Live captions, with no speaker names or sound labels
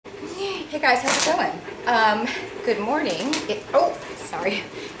guys, how's it going? Good morning. Oh, sorry.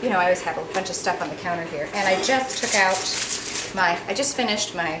 You know, I always have a bunch of stuff on the counter here. And I just took out I just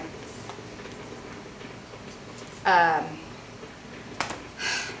finished my, I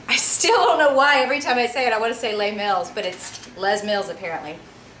still don't know why every time I say it I want to say Les Mills, but it's Les Mills apparently.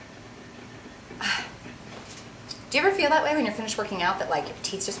 Do you ever feel that way when you're finished working out, that like your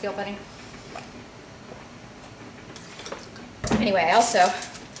teeth just feel funny? Anyway,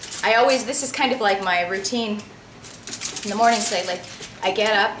 this is kind of like my routine in the mornings lately. I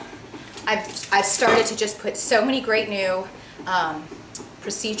get up, I've started to just put so many great new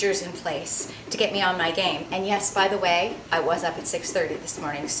procedures in place to get me on my game. And yes, by the way, I was up at 6:30 this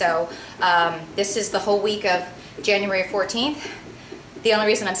morning. So this is the whole week of January 14th. The only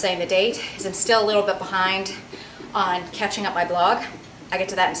reason I'm saying the date is I'm still a little bit behind on catching up my blog. I'll get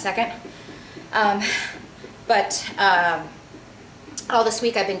to that in a second. All this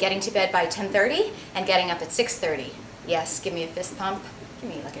week I've been getting to bed by 10:30 and getting up at 6:30. Yes, give me a fist pump. Give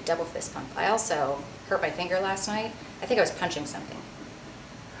me like a double fist pump. I also hurt my finger last night. I think I was punching something.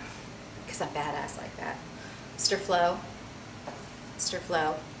 Because I'm badass like that. Mr. Flo. Mr.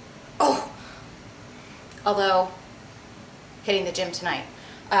 Flo. Oh! Although, hitting the gym tonight.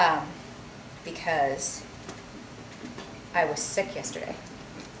 Because I was sick yesterday.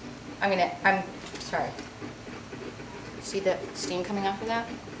 I'm sorry. See the steam coming off of that?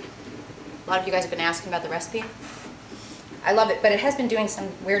 A lot of you guys have been asking about the recipe. I love it, but it has been doing some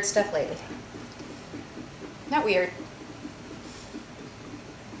weird stuff lately. Not weird.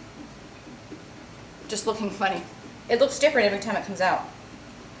 Just looking funny. It looks different every time it comes out.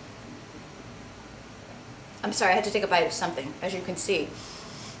 I'm sorry, I had to take a bite of something. As you can see,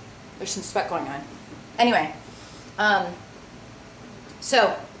 there's some sweat going on. Anyway,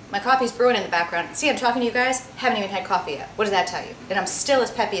 so my coffee's brewing in the background. See, I'm talking to you guys, haven't even had coffee yet. What does that tell you? And I'm still as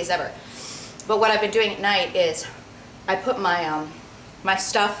peppy as ever. But what I've been doing at night is I put my my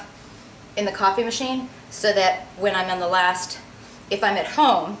stuff in the coffee machine so that when I'm on the last, if I'm at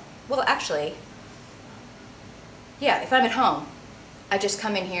home, well actually, yeah, if I'm at home, I just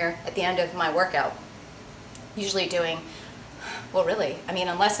come in here at the end of my workout, usually doing, well really, I mean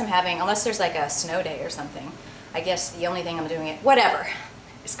unless there's like a snow day or something, I guess the only thing I'm doing whatever,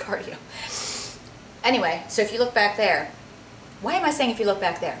 is cardio. Anyway, so if you look back there, why am I saying if you look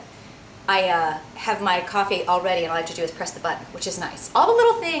back there? I have my coffee all ready and all I have to do is press the button, which is nice. All the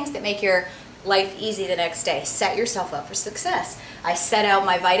little things that make your life easy the next day. Set yourself up for success. I set out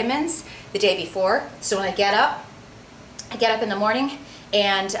my vitamins the day before, so when I get up in the morning,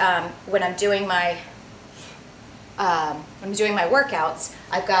 and when I'm doing my workouts,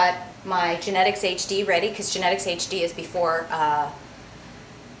 I've got my Genetics HD ready, because Genetics HD is before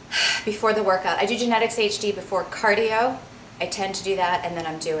the workout. I do Genetics HD before cardio. I tend to do that, and then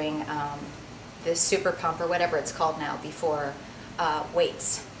I'm doing the super pump or whatever it's called now before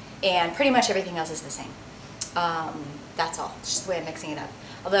weights. And pretty much everything else is the same. That's all. It's just the way I'm mixing it up.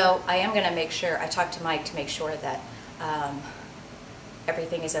 Although I am going to make sure, I talked to Mike to make sure that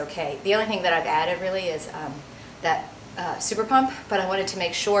everything is okay. The only thing that I've added really is that super pump, but I wanted to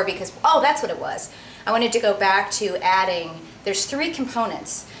make sure because, oh, that's what it was. I wanted to go back to adding, there's 3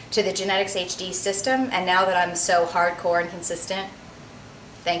 components to the Genetics HD system, and now that I'm so hardcore and consistent,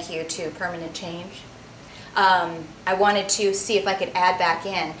 thank you to Permanent Change, I wanted to see if I could add back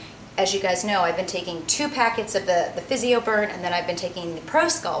in. As you guys know, I've been taking 2 packets of the Physio Burn, and then I've been taking the Pro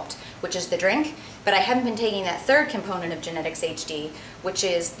Sculpt, which is the drink, but I haven't been taking that 3rd component of Genetics HD, which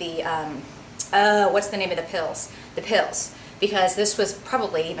is the, what's the name of the pills? The pills. Because this was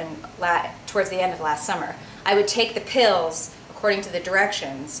probably even towards the end of last summer. I would take the pills according to the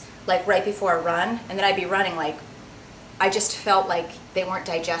directions, like right before a run, and then I'd be running like, I just felt like they weren't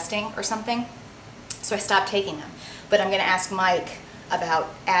digesting or something, so I stopped taking them. But I'm going to ask Mike about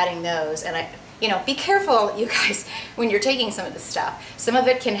adding those, and you know, be careful, you guys, when you're taking some of this stuff. Some of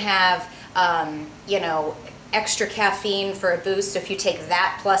it can have, you know, extra caffeine for a boost. So if you take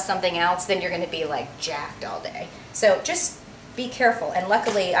that plus something else, then you're going to be like jacked all day. So just be careful. And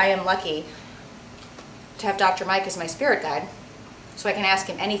luckily, I am lucky to have Dr. Mike as my spirit guide, so I can ask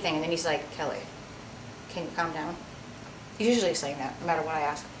him anything, and then he's like, Kelly, can you calm down? He's usually saying that, no matter what I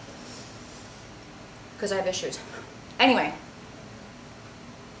ask, because I have issues. Anyway,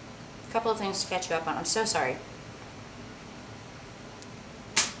 a couple of things to catch you up on. I'm so sorry.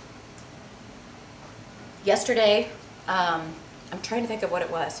 Yesterday, I'm trying to think of what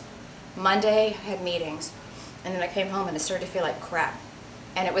it was. Monday, I had meetings, and then I came home and it started to feel like crap.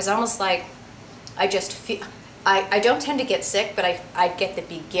 And it was almost like I just feel, I don't tend to get sick, but I get the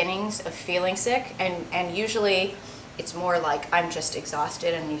beginnings of feeling sick, and usually It's more like I'm just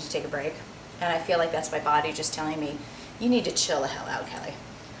exhausted and need to take a break. And I feel like that's my body just telling me, you need to chill the hell out, Kelly.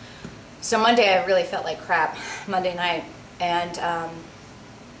 So Monday I really felt like crap, Monday night. And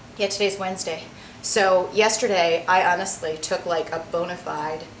yeah, today's Wednesday. So yesterday I honestly took like a bona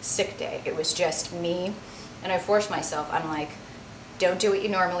fide sick day. It was just me, and I forced myself. I'm like, don't do what you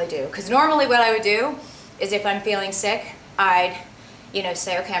normally do. Because normally what I would do is if I'm feeling sick, I'd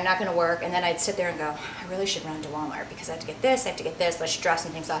say, okay, I'm not going to work, and then I'd sit there and go, I really should run to Walmart because I have to get this, I have to get this, let's draw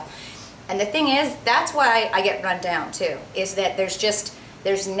some things off. And the thing is, that's why I get run down too, is that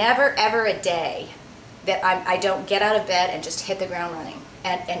there's never ever a day that I don't get out of bed and just hit the ground running.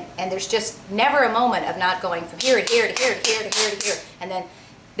 And there's just never a moment of not going from here to here to here to here to here to here. And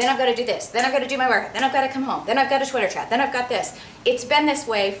then I've got to do this, then I've got to do my work, then I've got to come home, then I've got a Twitter chat, then I've got this. It's been this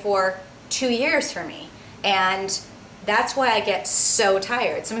way for 2 years for me. And that's why I get so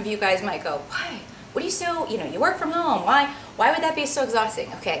tired. Some of you guys might go, why? What are you so, you work from home. Why would that be so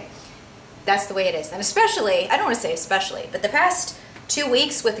exhausting? Okay, that's the way it is. And especially, I don't want to say especially, but the past 2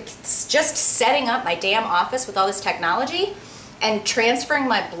 weeks with just setting up my damn office with all this technology and transferring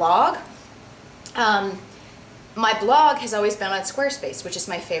my blog. My blog has always been on Squarespace, which is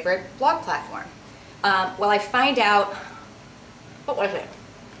my favorite blog platform. Well, I find out, what was it?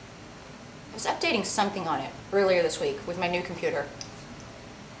 I was updating something on it earlier this week with my new computer.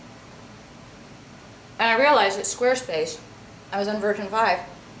 And I realized that Squarespace, I was on version 5.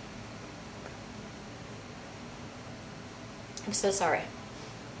 I'm so sorry.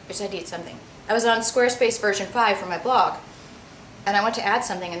 I just had to eat something. I was on Squarespace version 5 for my blog. And I went to add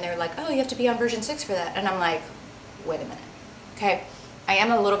something and they're like, oh, you have to be on version 6 for that. And I'm like, wait a minute. Okay, I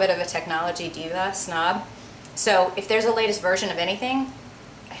am a little bit of a technology diva, snob. So if there's a latest version of anything,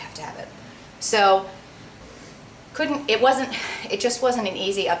 I have to have it. So it just wasn't an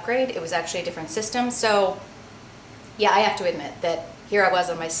easy upgrade. It was actually a different system. So yeah, I have to admit that here I was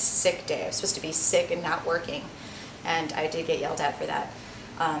on my sick day. I was supposed to be sick and not working. And I did get yelled at for that.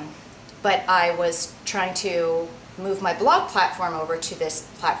 But I was trying to move my blog platform over to this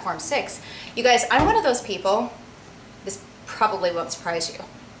platform 6. You guys, I'm one of those people, this probably won't surprise you.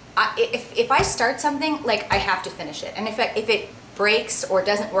 If I start something, like I have to finish it. And if it breaks or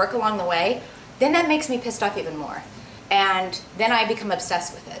doesn't work along the way, then that makes me pissed off even more. And then I become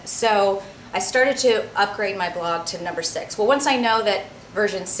obsessed with it. So I started to upgrade my blog to number 6. Well, once I know that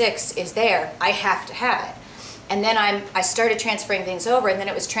version 6 is there, I have to have it. And then I started transferring things over, and then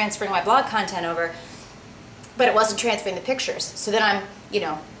it was transferring my blog content over, but it wasn't transferring the pictures. So then I'm,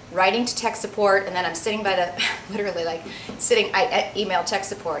 writing to tech support, and then I'm sitting by the, literally like sitting, I email tech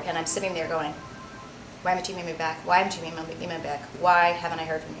support, and I'm sitting there going, why haven't you emailed me back? Why haven't you emailed me back? Why haven't I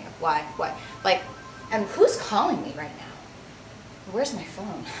heard from you? Why? Like, and who's calling me right now? Where's my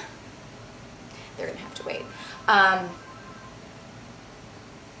phone? They're gonna have to wait.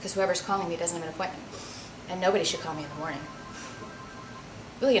 Because whoever's calling me doesn't have an appointment. And nobody should call me in the morning.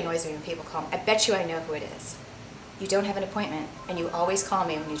 It really annoys me when people call me. I bet you I know who it is. You don't have an appointment, and you always call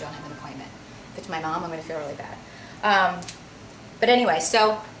me when you don't have an appointment. If it's my mom, I'm gonna feel really bad. But anyway,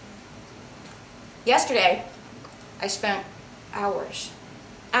 so yesterday, I spent hours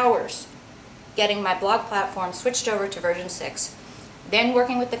getting my blog platform switched over to version 6, then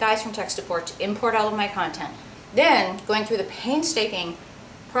working with the guys from tech support to import all of my content, then going through the painstaking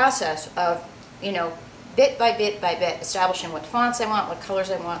process of, bit by bit by bit, establishing what fonts I want, what colors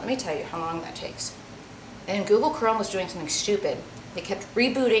I want. Let me tell you how long that takes. And Google Chrome was doing something stupid. They kept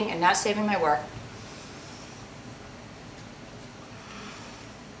rebooting and not saving my work.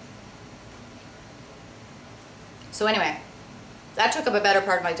 So anyway, that took up a better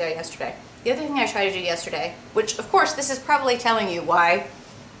part of my day yesterday. The other thing I tried to do yesterday, which of course this is probably telling you why,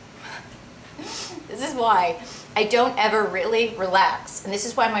 this is why I don't ever really relax. And this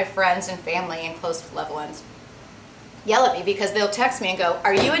is why my friends and family and close loved ones yell at me, because they'll text me and go,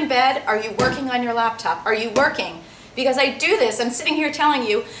 are you in bed? Are you working on your laptop? Are you working? Because I do this. I'm sitting here telling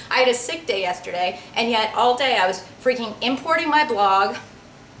you I had a sick day yesterday, and yet all day I was freaking importing my blog,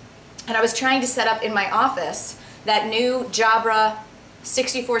 and I was trying to set up in my office that new Jabra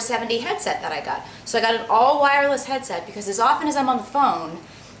 6470 headset that I got. So I got an all wireless headset because as often as I'm on the phone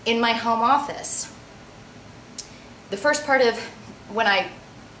in my home office, the first part of when I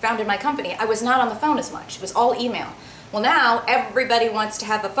founded my company, I was not on the phone as much. It was all email. Well, now everybody wants to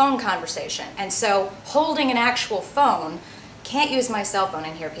have a phone conversation. And so holding an actual phone, can't use my cell phone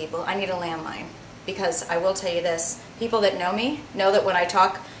in here, people. I need a landline. Because I will tell you this, people that know me know that when I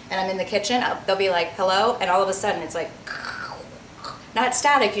talk and I'm in the kitchen, they'll be like, hello, and all of a sudden it's like, not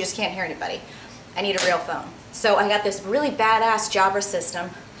static, you just can't hear anybody. I need a real phone. So I got this really badass Jabra system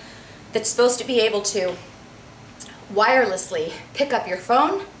that's supposed to be able to wirelessly pick up your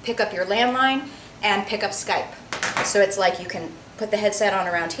phone, pick up your landline, and pick up Skype. So it's like you can put the headset on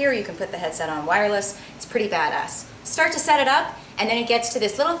around here, you can put the headset on wireless. It's pretty badass. Start to set it up, and then it gets to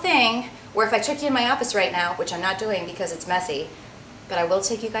this little thing where if I took you in my office right now, which I'm not doing because it's messy, but I will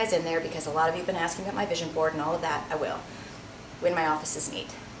take you guys in there because a lot of you have been asking about my vision board and all of that. I will, when my office is neat.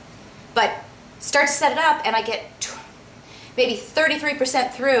 But start to set it up, and I get maybe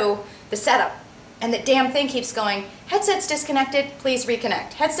 33% through the setup. And the damn thing keeps going, headset's disconnected, please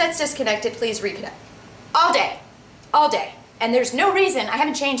reconnect. Headset's disconnected, please reconnect. All day, all day. And there's no reason, I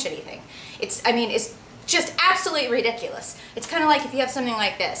haven't changed anything. I mean, it's just absolutely ridiculous. It's kind of like if you have something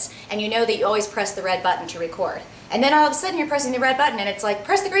like this, and you know that you always press the red button to record. And then all of a sudden you're pressing the red button, and it's like,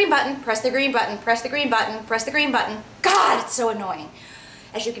 press the green button, press the green button, press the green button, press the green button. God, it's so annoying.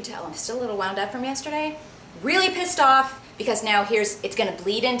 As you can tell, I'm still a little wound up from yesterday. Really pissed off, because now it's gonna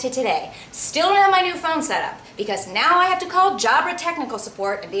bleed into today. Still don't have my new phone set up, because now I have to call Jabra technical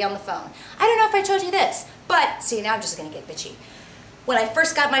support and be on the phone. I don't know if I told you this, but see, now I'm just gonna get bitchy. When I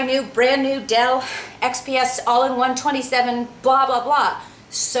first got my brand new Dell XPS all-in-one 27 blah, blah, blah,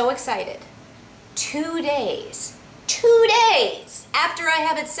 so excited. 2 days after I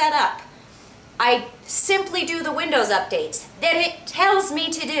have it set up, I simply do the Windows updates that it tells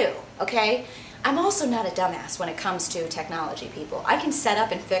me to do, okay? I'm also not a dumbass when it comes to technology, people. I can set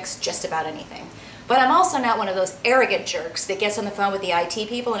up and fix just about anything. But I'm also not one of those arrogant jerks that gets on the phone with the IT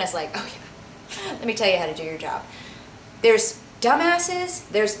people and is like, oh yeah, let me tell you how to do your job. There's dumbasses,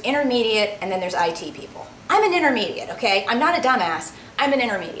 there's intermediate, and then there's IT people. I'm an intermediate, okay? I'm not a dumbass, I'm an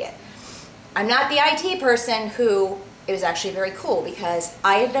intermediate. I'm not the IT person who, it was actually very cool because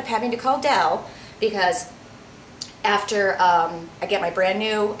I ended up having to call Dell because after I get my brand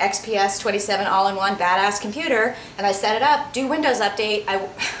new XPS 27 all-in-one badass computer and I set it up, do Windows update, I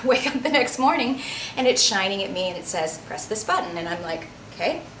wake up the next morning and it's shining at me and it says, press this button. And I'm like,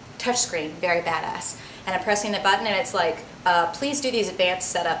 okay, touchscreen, very badass. And I'm pressing the button and it's like, please do these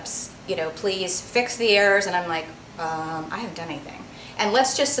advanced setups, you know, please fix the errors. And I'm like, I haven't done anything. And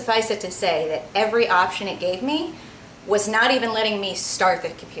let's just suffice it to say that every option it gave me was not even letting me start the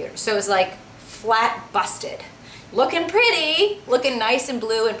computer. So it was like flat busted. Looking pretty, looking nice and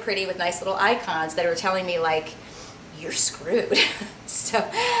blue and pretty with nice little icons that are telling me like, you're screwed. So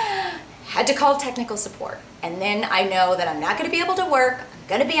had to call technical support. And then I know that I'm not gonna be able to work, I'm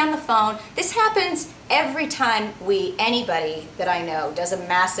gonna be on the phone. This happens every time anybody that I know does a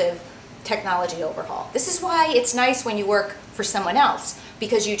massive technology overhaul. This is why it's nice when you work for someone else,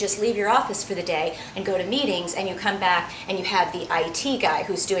 because you just leave your office for the day and go to meetings and you come back and you have the IT guy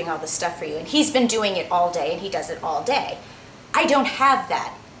who's doing all the stuff for you and he's been doing it all day and he does it all day. I don't have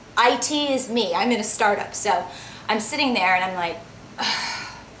that. IT is me. I'm in a startup, so I'm sitting there and I'm like,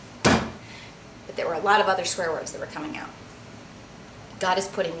 ugh. But there were a lot of other swear words that were coming out. God is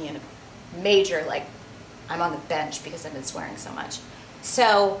putting me in a major, like, I'm on the bench because I've been swearing so much.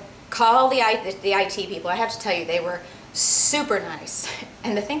 So call the IT people. I have to tell you, they were super nice.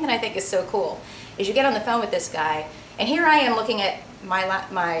 And the thing that I think is so cool is you get on the phone with this guy, and here I am looking at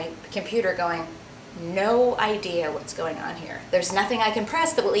my computer going, no idea what's going on here. There's nothing I can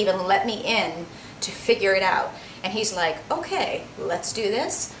press that will even let me in to figure it out. And he's like, okay, let's do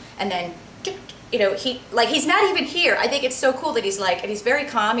this. And then, you know, he's not even here. I think it's so cool that he's like, and he's very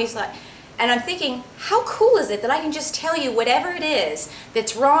calm. He's like, and I'm thinking, how cool is it that I can just tell you whatever it is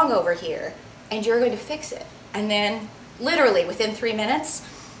that's wrong over here, and you're going to fix it. And then, literally within 3 minutes,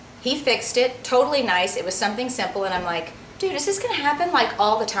 he fixed it, totally nice. It was something simple, and I'm like, dude, is this gonna happen like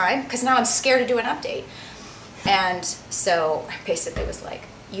all the time? Because now I'm scared to do an update. And so I basically was like,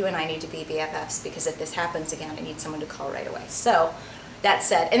 you and I need to be BFFs, because if this happens again, I need someone to call right away. So that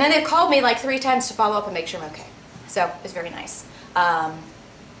said, and then they've called me like 3 times to follow up and make sure I'm okay. So it was very nice.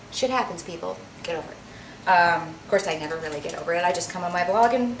 Shit happens, people. Get over it. Of course, I never really get over it. I just come on my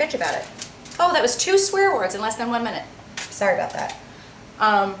blog and bitch about it. Oh, that was 2 swear words in less than 1 minute. Sorry about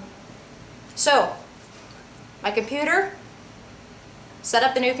that. So, my computer, set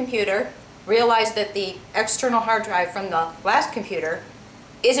up the new computer, realized that the external hard drive from the last computer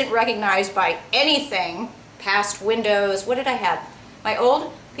isn't recognized by anything past Windows. What did I have? My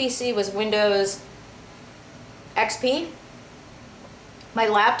old PC was Windows XP. My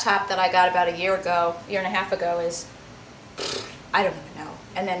laptop that I got about a year and a half ago is, I don't even know.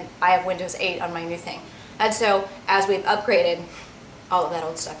 And then I have Windows 8 on my new thing. And so as we've upgraded, all of that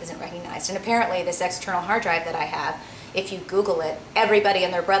old stuff isn't recognized. And apparently this external hard drive that I have, if you Google it, everybody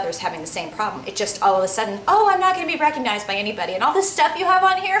and their brother's having the same problem. It just all of a sudden, oh, I'm not going to be recognized by anybody. And all this stuff you have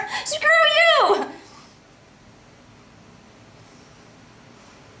on here, screw you!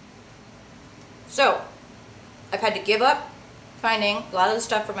 So, I've had to give up finding a lot of the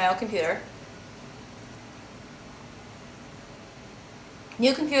stuff for my old computer.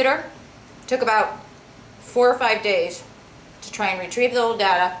 New computer, took about 4 or 5 days to try and retrieve the old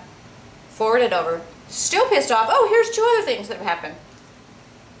data, forward it over. Still pissed off. Oh, here's 2 other things that have happened.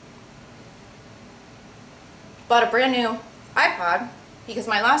 Bought a brand new iPod because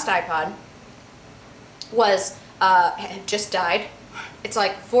my last iPod was had just died. It's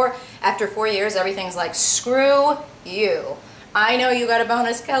like after 4 years, everything's like, screw you. I know you got a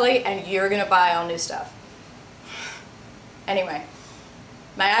bonus, Kelly, and you're gonna buy all new stuff. Anyway,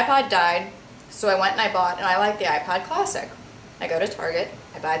 my iPod died, so I went and I bought, and I like the iPod Classic. I go to Target,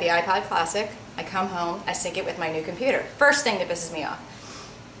 I buy the iPod Classic, I come home, I sync it with my new computer. First thing that pisses me off.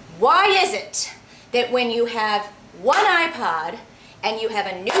 Why is it that when you have one iPod and you have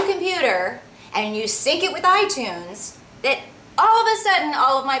a new computer and you sync it with iTunes, that all of a sudden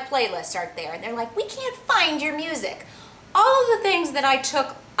all of my playlists aren't there, and they're like, we can't find your music. All of the things that I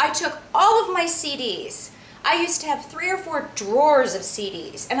took all of my CDs. I used to have 3 or 4 drawers of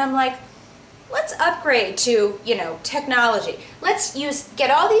CDs, and I'm like, let's upgrade to, you know, technology. Let's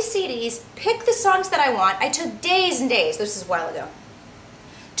get all these CDs, pick the songs that I want. I took days and days, this is a while ago,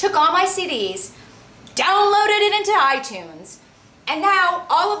 took all my CDs, downloaded it into iTunes, and now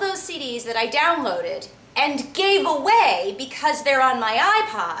all of those CDs that I downloaded and gave away because they're on my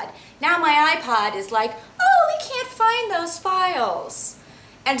iPod, now my iPod is like, oh, we can't find those files.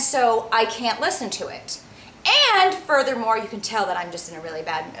 And so I can't listen to it. And furthermore, you can tell that I'm just in a really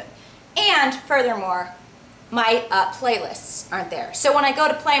bad mood. And furthermore, my playlists aren't there. So when I go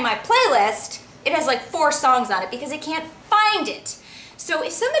to play my playlist, it has like 4 songs on it because I can't find it. So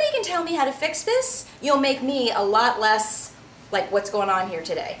if somebody can tell me how to fix this, you'll make me a lot less like what's going on here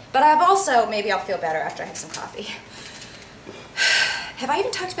today. But I've also, maybe I'll feel better after I have some coffee. Have I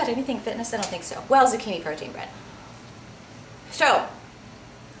even talked about anything fitness? I don't think so. Well, zucchini protein bread. So,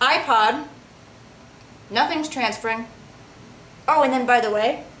 iPod, nothing's transferring. Oh, and then by the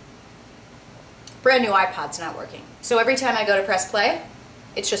way, brand new iPod's not working. So every time I go to press play,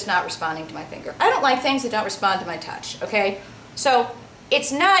 it's just not responding to my finger. I don't like things that don't respond to my touch, okay? So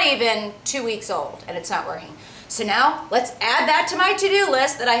it's not even 2 weeks old and it's not working. So now let's add that to my to-do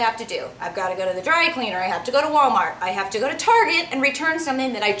list that I have to do. I've got to go to the dry cleaner, I have to go to Walmart, I have to go to Target and return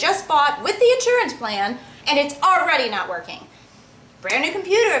something that I just bought with the insurance plan, and it's already not working. Brand new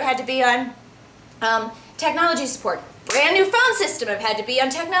computer, I've had to be on technology support. Brand new phone system, I've had to be on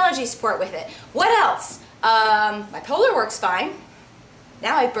technology support with it. What else? My Polar works fine.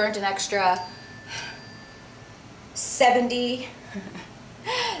 Now I've burned an extra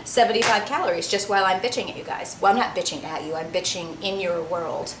 75 calories just while I'm bitching at you guys. Well, I'm not bitching at you, I'm bitching in your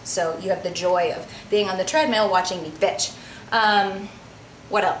world. So you have the joy of being on the treadmill watching me bitch.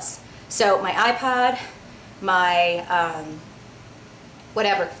 What else? So my iPod, my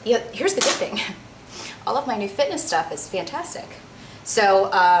whatever. Yeah, here's the good thing. All of my new fitness stuff is fantastic. So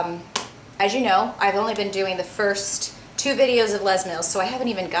as you know, I've only been doing the first 2 videos of Les Mills, so I haven't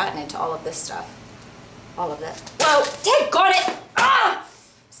even gotten into all of this stuff. All of that. Whoa, daggone it! Ah!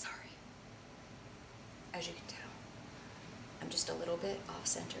 Sorry. As you can tell, I'm just a little bit off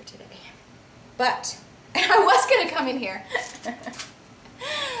center today. But I was gonna come in here.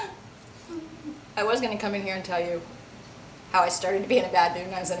 I was gonna come in here and tell you how I started to be in a bad mood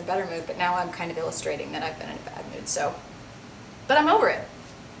and I was in a better mood, but now I'm kind of illustrating that I've been in a bad mood, so. But I'm over it.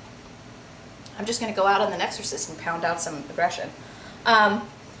 I'm just gonna go out on the Exorcist and pound out some aggression.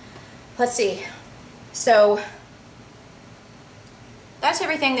 Let's see. So, that's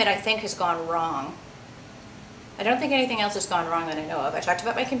everything that I think has gone wrong. I don't think anything else has gone wrong that I know of. I talked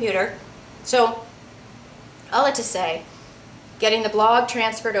about my computer. So, all that to say, getting the blog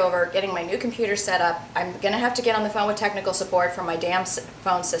transferred over, getting my new computer set up. I'm gonna have to get on the phone with technical support for my damn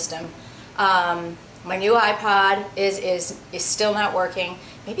phone system. My new iPod is still not working.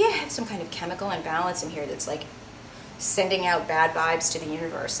 Maybe I have some kind of chemical imbalance in here that's like sending out bad vibes to the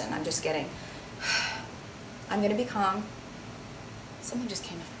universe, and I'm just getting, I'm gonna be calm. Someone just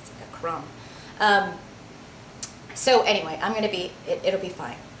came in, it's like a crumb. So anyway, I'm gonna be, it'll be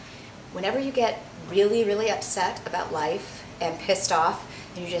fine. Whenever you get really, really upset about life and pissed off,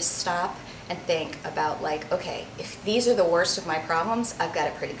 and you just stop and think about like, okay, if these are the worst of my problems, I've got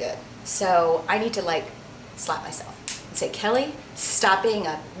it pretty good. So I need to like slap myself and say, Kelly, stop being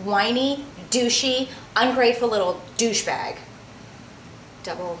a whiny, douchey, ungrateful little douchebag.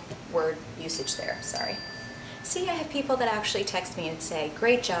 Double word usage there, sorry. See, I have people that actually text me and say,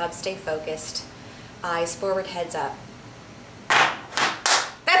 great job, stay focused, eyes forward, heads up.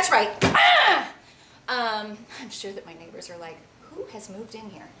 That's right. Ah! I'm sure that my neighbors are like, who has moved in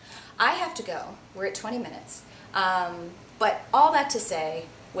here? I have to go. We're at 20 minutes. But all that to say,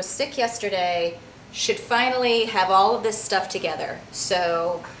 was sick yesterday, should finally have all of this stuff together.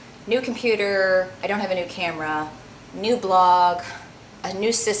 So, new computer, I don't have a new camera, new blog, a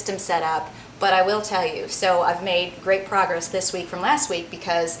new system set up, but I will tell you, so I've made great progress this week from last week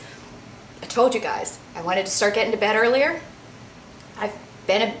because I told you guys, I wanted to start getting to bed earlier.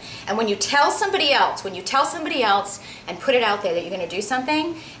 And when you tell somebody else and put it out there that you're going to do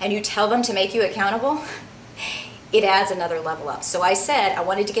something, and you tell them to make you accountable, it adds another level up. So I said I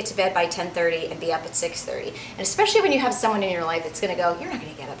wanted to get to bed by 10:30 and be up at 6:30. And especially when you have someone in your life that's going to go, you're not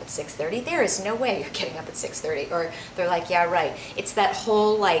going to get up at 6:30. There is no way you're getting up at 6:30. Or they're like, yeah, right. It's that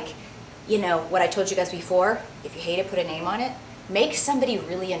whole, like, you know, what I told you guys before, if you hate it, put a name on it. Make somebody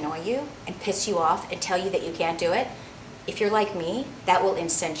really annoy you and piss you off and tell you that you can't do it. If you're like me, that will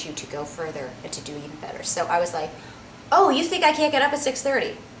incent you to go further and to do even better. So I was like, oh, you think I can't get up at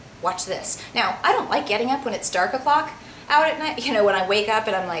 6:30? Watch this. Now, I don't like getting up when it's dark o'clock out at night. You know, when I wake up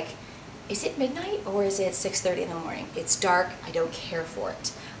and I'm like, is it midnight or is it 6:30 in the morning? It's dark. I don't care for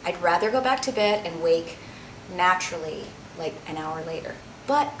it. I'd rather go back to bed and wake naturally like an hour later.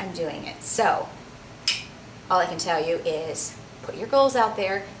 But I'm doing it. So all I can tell you is put your goals out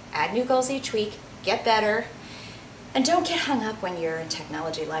there, add new goals each week, get better, and don't get hung up when your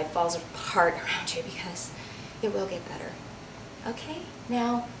technology life falls apart around you because it will get better. Okay,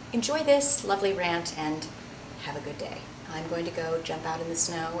 now enjoy this lovely rant and have a good day. I'm going to go jump out in the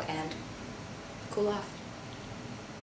snow and cool off.